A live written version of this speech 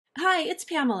Hi, it's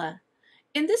Pamela.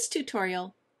 In this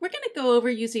tutorial, we're going to go over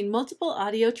using multiple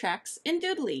audio tracks in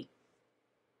Doodly.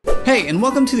 Hey, and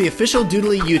welcome to the official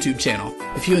Doodly YouTube channel.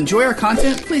 If you enjoy our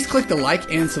content, please click the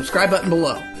like and subscribe button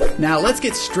below. Now let's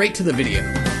get straight to the video.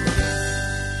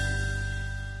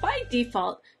 By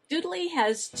default, Doodly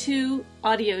has two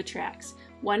audio tracks,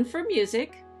 one for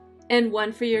music and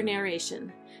one for your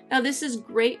narration. Now this is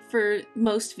great for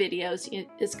most videos.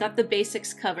 It's got the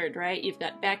basics covered, right? You've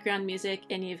got background music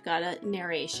and you've got a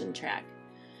narration track.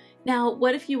 Now,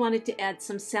 what if you wanted to add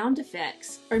some sound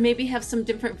effects or maybe have some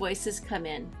different voices come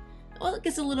in? Well, it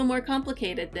gets a little more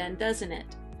complicated then, doesn't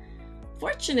it?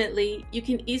 Fortunately, you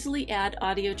can easily add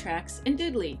audio tracks in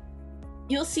Doodly.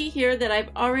 You'll see here that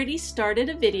I've already started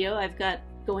a video. I've got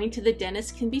Going to the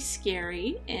Dentist Can Be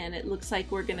Scary, and it looks like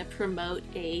we're going to promote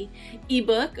a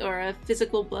ebook or a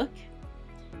physical book.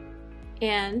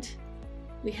 And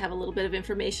we have a little bit of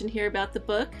information here about the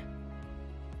book,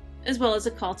 as well as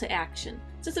a call to action.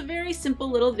 So it's a very simple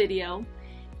little video,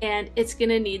 and it's going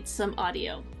to need some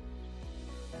audio.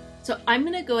 So I'm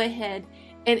going to go ahead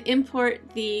and import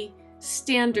the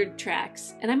standard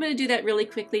tracks, and I'm going to do that really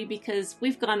quickly because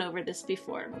we've gone over this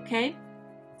before, okay?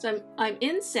 So I'm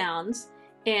in Sounds,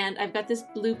 and I've got this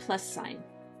blue plus sign.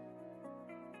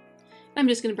 I'm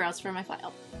just going to browse for my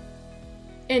file.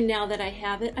 And now that I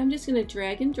have it, I'm just going to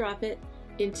drag and drop it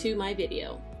into my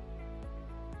video.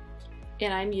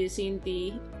 And I'm using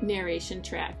the narration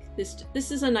track. This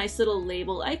is a nice little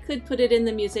label. I could put it in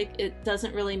the music, it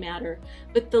doesn't really matter,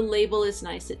 but the label is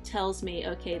nice. It tells me,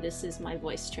 okay, this is my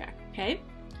voice track, okay?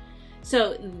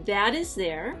 So that is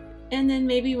there, and then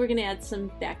maybe we're gonna add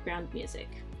some background music.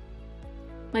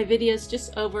 My video is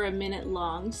just over a minute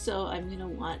long, so I'm gonna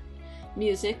want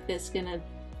music that's gonna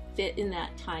fit in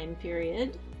that time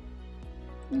period.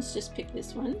 Let's just pick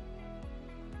this one.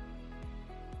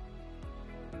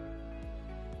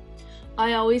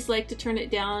 I always like to turn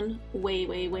it down way,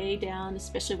 way, way down,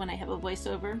 especially when I have a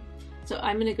voiceover. So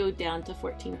I'm going to go down to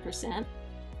 14%.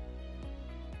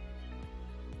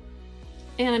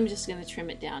 And I'm just going to trim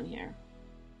it down here.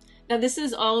 Now this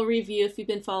is all review. If you've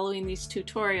been following these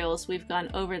tutorials, we've gone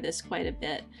over this quite a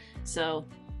bit. So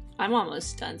I'm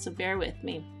almost done, so bear with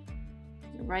me.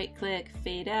 Right click,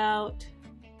 fade out,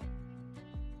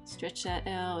 stretch that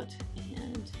out,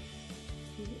 and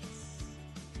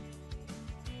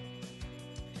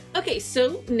okay,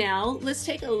 so now let's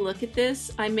take a look at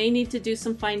this. I may need to do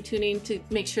some fine tuning to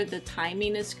make sure the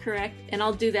timing is correct, and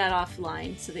I'll do that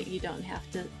offline so that you don't have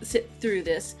to sit through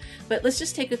this. But let's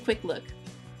just take a quick look.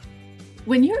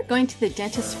 When you're going to the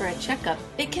dentist for a checkup,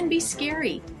 it can be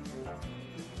scary.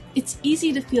 It's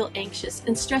easy to feel anxious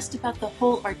and stressed about the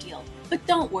whole ordeal, but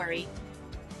don't worry.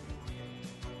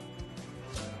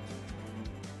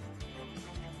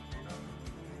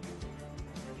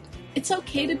 It's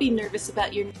okay to be nervous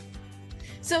about your...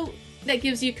 So that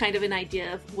gives you kind of an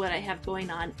idea of what I have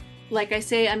going on. Like I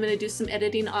say, I'm going to do some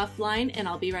editing offline and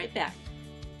I'll be right back.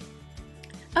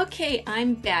 Okay,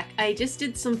 I'm back. I just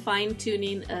did some fine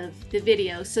tuning of the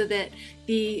video so that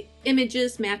the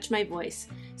images match my voice.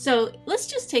 So let's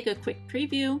just take a quick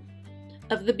preview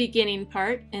of the beginning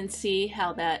part and see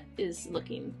how that is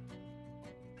looking.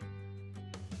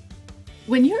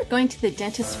 When you're going to the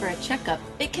dentist for a checkup,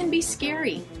 it can be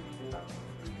scary.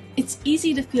 It's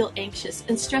easy to feel anxious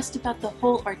and stressed about the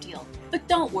whole ordeal, but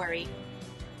don't worry.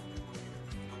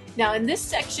 Now in this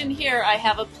section here, I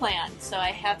have a plan, so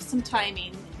I have some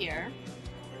timing here.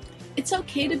 It's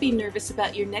okay to be nervous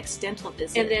about your next dental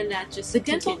visit. And then that just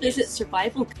continues. Dental visit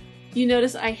survival. You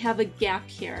notice I have a gap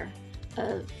here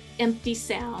of empty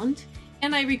sound,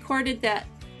 and I recorded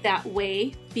that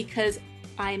way because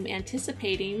I'm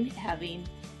anticipating having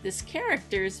this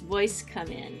character's voice come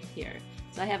in here.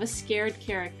 So I have a scared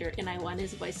character and I want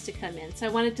his voice to come in. So I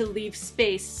wanted to leave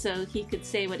space so he could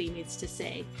say what he needs to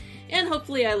say. And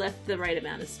hopefully I left the right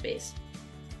amount of space.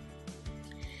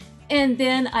 And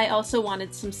then I also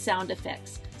wanted some sound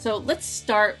effects. So let's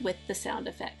start with the sound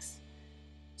effects.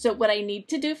 So what I need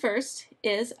to do first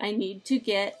is I need to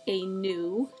get a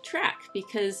new track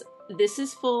because this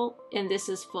is full and this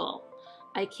is full.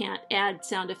 I can't add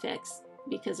sound effects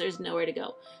because there's nowhere to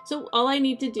go. So all I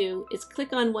need to do is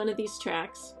click on one of these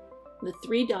tracks, the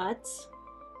three dots,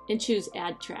 and choose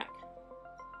Add Track.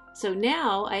 So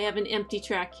now I have an empty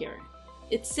track here.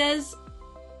 It says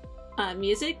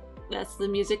music, that's the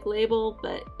music label,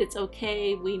 but it's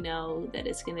okay. We know that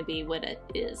it's going to be what it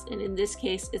is. And in this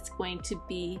case, it's going to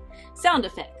be sound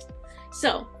effects.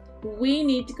 So we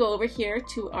need to go over here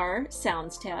to our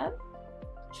Sounds tab,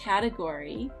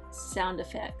 Category, Sound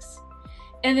Effects.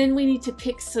 And then we need to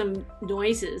pick some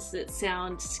noises that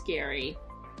sound scary.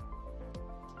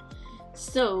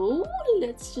 So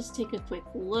let's just take a quick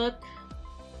look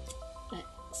at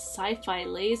sci-fi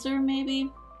laser,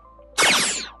 maybe.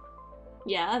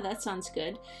 Yeah, that sounds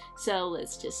good. So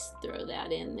let's just throw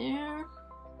that in there.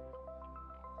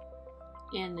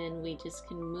 And then we just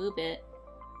can move it.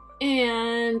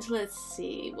 And let's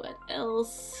see what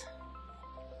else.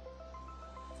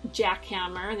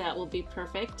 Jackhammer, that will be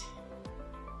perfect.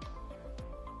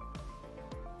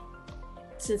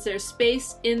 Since there's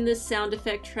space in the sound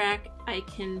effect track, I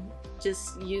can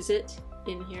just use it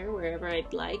in here wherever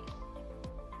I'd like.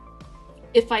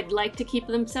 If I'd like to keep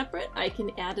them separate, I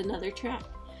can add another track,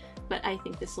 but I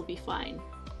think this will be fine.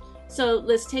 So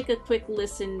let's take a quick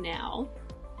listen now.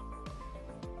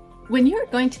 When you're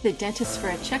going to the dentist for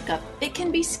a checkup, it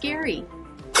can be scary.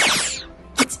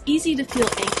 It's easy to feel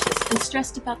anxious and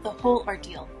stressed about the whole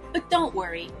ordeal, but don't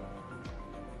worry.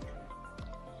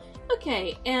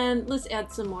 Okay, and let's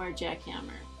add some more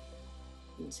jackhammer.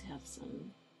 Let's have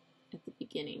some at the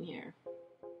beginning here.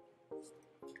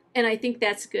 And I think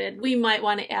that's good. We might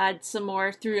want to add some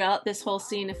more throughout this whole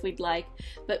scene if we'd like,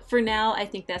 but for now I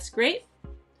think that's great.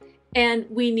 And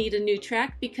we need a new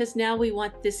track because now we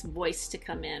want this voice to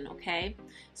come in, okay?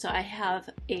 So I have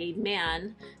a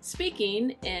man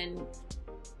speaking and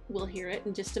we'll hear it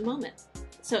in just a moment.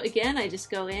 So again, I just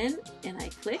go in and I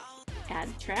click add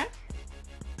track.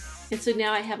 And so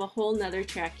now I have a whole nother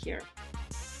track here.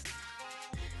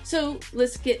 So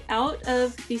let's get out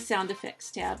of the sound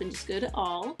effects tab and just go to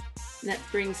all. And that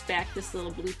brings back this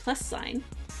little blue plus sign.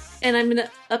 And I'm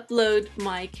gonna upload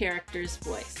my character's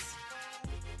voice.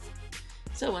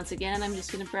 So once again, I'm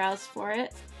just gonna browse for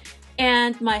it.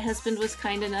 And my husband was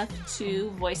kind enough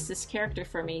to voice this character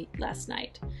for me last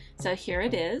night. So here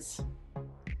it is.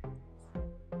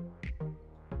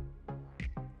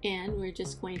 And we're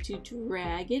just going to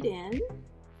drag it in.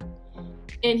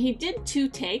 And he did 2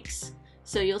 takes.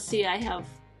 So you'll see I have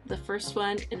the first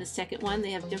one and the second one.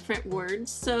 They have different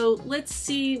words. So let's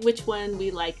see which one we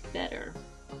like better.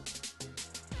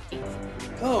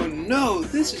 Oh no,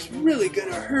 this is really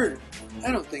gonna hurt.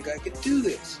 I don't think I can do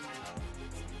this.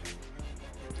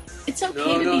 It's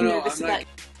okay to be nervous about.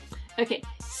 Okay,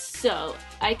 so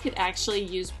I could actually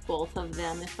use both of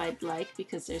them if I'd like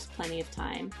because there's plenty of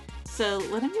time. So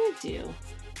what I'm going to do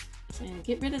is I'm going to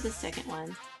get rid of the second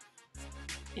one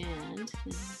and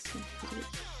I'm just going to put it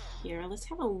here. Let's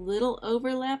have a little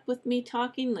overlap with me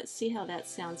talking. Let's see how that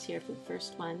sounds here for the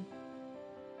first one.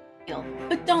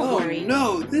 But don't worry.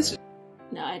 No, this is...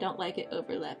 No, I don't like it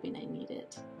overlapping. I need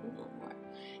it a little more.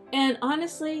 And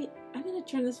honestly, I'm going to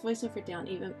turn this voiceover down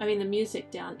the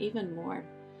music down even more.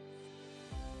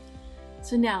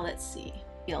 So now let's see.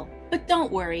 But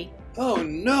don't worry. Oh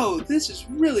no, this is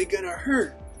really gonna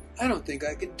hurt. I don't think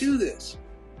I can do this.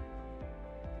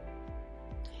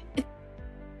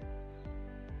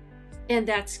 And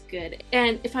that's good.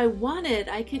 And if I wanted,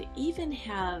 I could even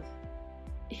have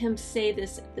him say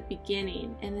this at the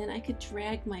beginning and then I could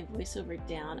drag my voiceover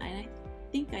down. And I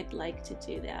think I'd like to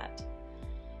do that.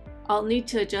 I'll need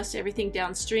to adjust everything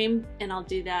downstream and I'll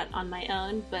do that on my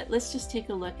own, but let's just take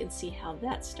a look and see how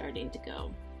that's starting to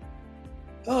go.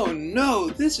 Oh no,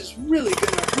 this is really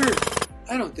gonna hurt.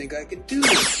 I don't think I can do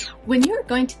this. When you're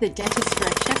going to the dentist for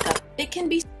a checkup, it can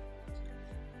be...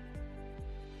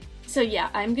 So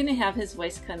yeah, I'm going to have his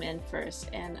voice come in first,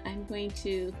 and I'm going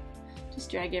to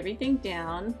just drag everything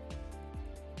down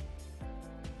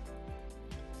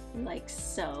like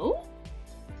so,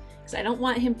 because I don't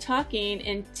want him talking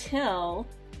until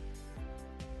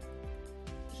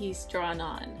he's drawn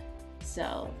on.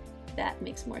 So that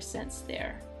makes more sense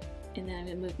there. And then I'm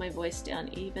going to move my voice down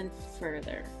even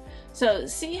further. So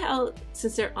see how,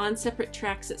 since they're on separate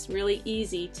tracks, it's really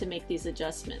easy to make these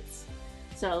adjustments.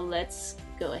 So let's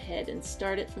go ahead and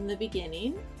start it from the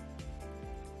beginning.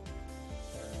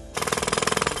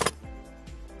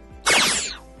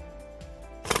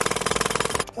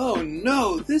 Oh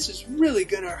no, this is really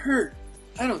gonna hurt.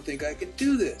 I don't think I can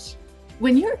do this.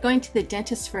 When you're going to the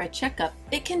dentist for a checkup,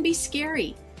 it can be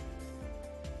scary.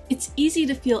 It's easy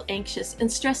to feel anxious and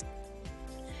stressed.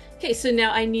 Okay, so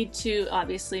now I need to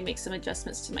obviously make some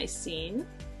adjustments to my scene.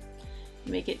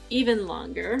 Make it even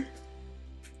longer.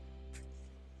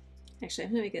 Actually,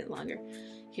 I'm gonna make it longer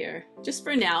here, just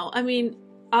for now. I mean,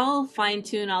 I'll fine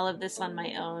tune all of this on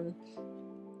my own,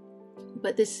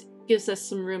 but this gives us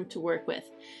some room to work with.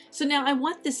 So now I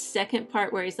want this second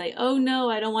part where he's like, oh no,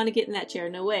 I don't want to get in that chair,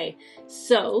 no way.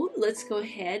 So let's go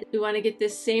ahead. We want to get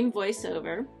this same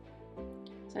voiceover.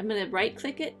 So I'm going to right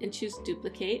click it and choose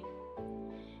duplicate.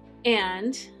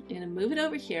 And I'm going to move it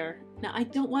over here. Now I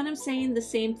don't want him saying the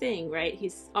same thing, right?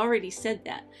 He's already said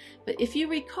that. But if you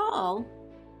recall,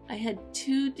 I had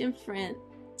two different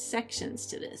sections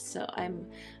to this. So I'm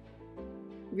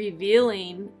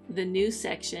revealing the new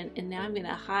section, and now I'm going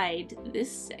to hide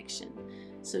this section.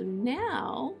 So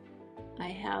now I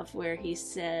have where he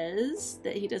says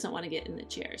that he doesn't want to get in the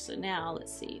chair. So now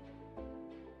let's see.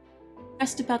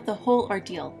 Stressed about the whole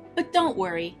ordeal, but don't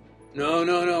worry.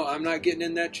 No, I'm not getting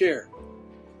in that chair.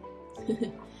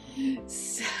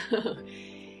 So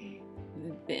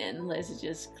then let's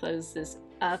just close this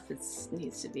up. It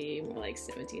needs to be more like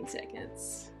 17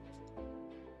 seconds.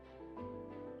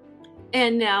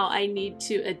 And now I need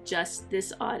to adjust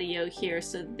this audio here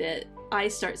so that I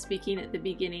start speaking at the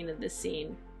beginning of the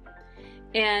scene.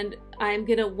 And I'm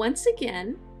gonna once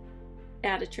again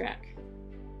add a track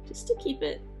just to keep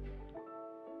it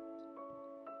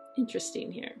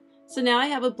interesting here. So now I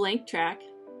have a blank track,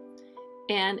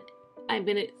 and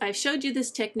I've showed you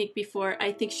this technique before.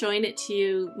 I think showing it to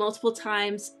you multiple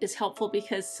times is helpful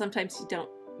because sometimes you don't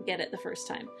get it the first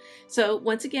time. So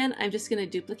once again, I'm just gonna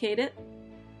duplicate it.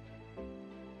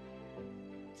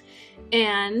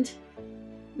 And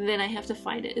then I have to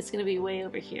find it. It's gonna be way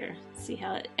over here. See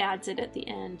how it adds it at the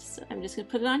end. So I'm just gonna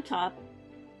put it on top,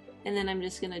 and then I'm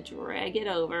just gonna drag it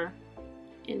over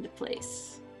into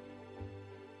place.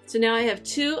 So now I have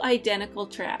two identical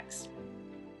tracks.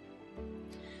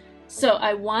 So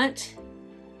I want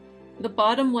the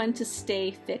bottom one to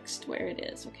stay fixed where it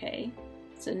is, okay?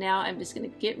 So now I'm just gonna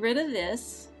get rid of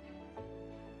this,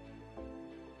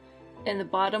 and the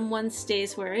bottom one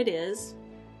stays where it is.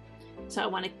 So I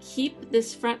want to keep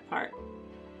this front part.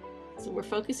 So we're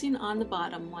focusing on the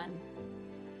bottom one.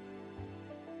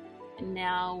 And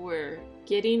now we're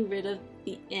getting rid of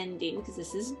the ending because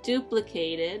this is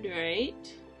duplicated,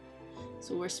 right?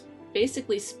 So we're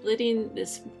basically splitting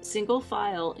this single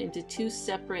file into two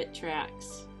separate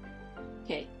tracks.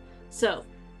 Okay, so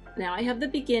now I have the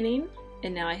beginning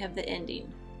and now I have the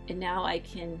ending. And now I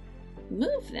can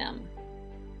move them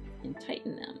and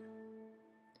tighten them.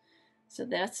 So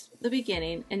that's the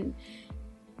beginning. And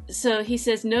so he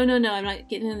says, no, I'm not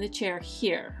getting in the chair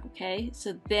here, okay?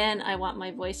 So then I want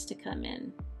my voice to come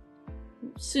in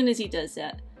as soon as he does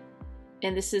that.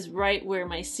 And this is right where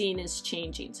my scene is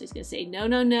changing. So he's gonna say, no,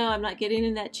 I'm not getting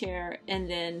in that chair. And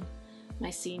then my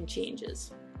scene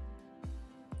changes.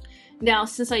 Now,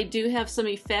 since I do have some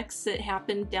effects that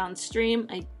happen downstream,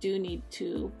 I do need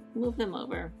to move them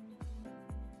over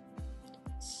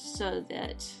so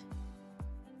that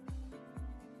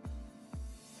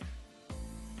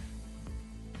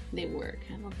they work.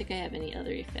 I don't think I have any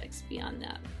other effects beyond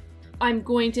that. I'm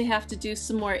going to have to do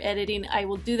some more editing. I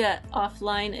will do that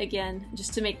offline again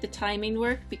just to make the timing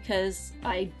work because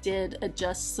I did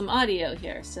adjust some audio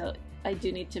here. So I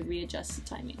do need to readjust the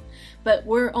timing. But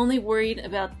we're only worried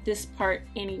about this part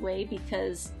anyway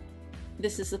because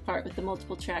this is the part with the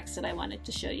multiple tracks that I wanted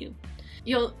to show you.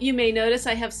 You may notice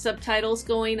I have subtitles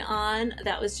going on.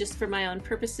 That was just for my own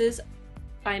purposes.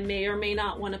 I may or may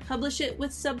not want to publish it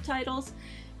with subtitles.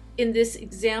 In this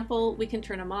example, we can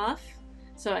turn them off.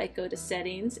 So I go to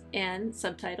settings and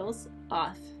subtitles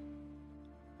off.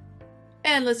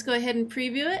 And let's go ahead and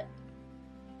preview it.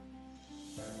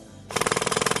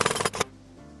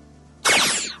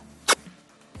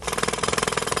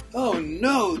 Oh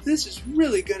no, this is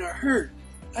really gonna hurt.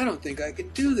 I don't think I can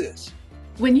do this.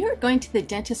 When you're going to the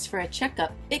dentist for a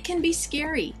checkup, it can be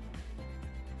scary.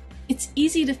 It's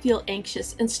easy to feel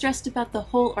anxious and stressed about the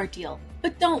whole ordeal,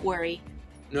 but don't worry.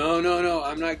 No,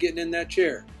 I'm not getting in that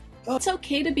chair. Oh. It's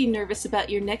okay to be nervous about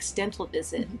your next dental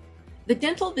visit. The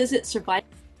dental visit survives.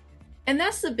 And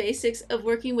that's the basics of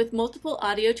working with multiple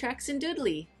audio tracks in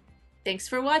Doodly. Thanks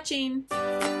for watching.